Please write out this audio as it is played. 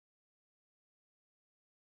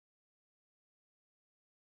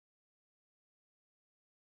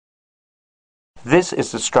This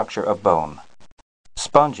is the structure of bone.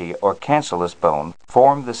 Spongy or cancellous bone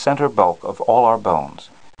form the center bulk of all our bones.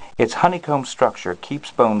 Its honeycomb structure keeps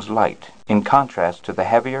bones light, in contrast to the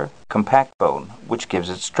heavier, compact bone, which gives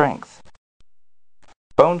it strength.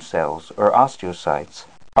 Bone cells, or osteocytes,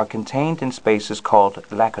 are contained in spaces called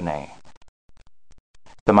lacunae.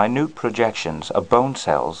 The minute projections of bone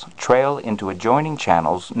cells trail into adjoining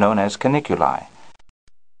channels known as caniculi.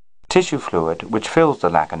 Tissue fluid, which fills the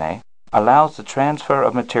lacunae, allows the transfer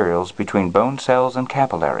of materials between bone cells and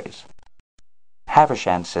capillaries.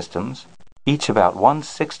 Havershan systems, each about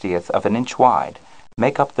 1/60th of an inch wide,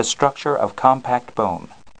 make up the structure of compact bone.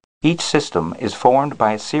 Each system is formed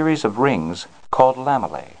by a series of rings called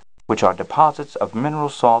lamellae, which are deposits of mineral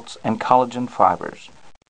salts and collagen fibers.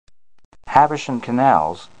 Havershan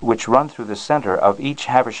canals, which run through the center of each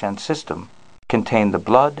Havershan system, contain the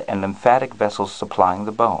blood and lymphatic vessels supplying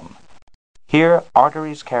the bone. Here,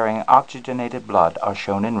 arteries carrying oxygenated blood are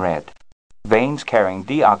shown in red. Veins carrying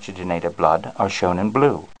deoxygenated blood are shown in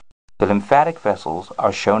blue. The lymphatic vessels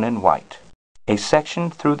are shown in white. A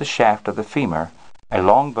section through the shaft of the femur, a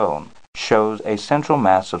long bone, shows a central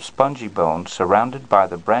mass of spongy bone surrounded by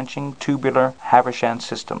the branching tubular Havershan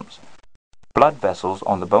systems. Blood vessels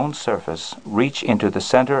on the bone surface reach into the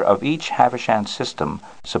center of each Havershan system,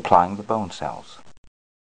 supplying the bone cells.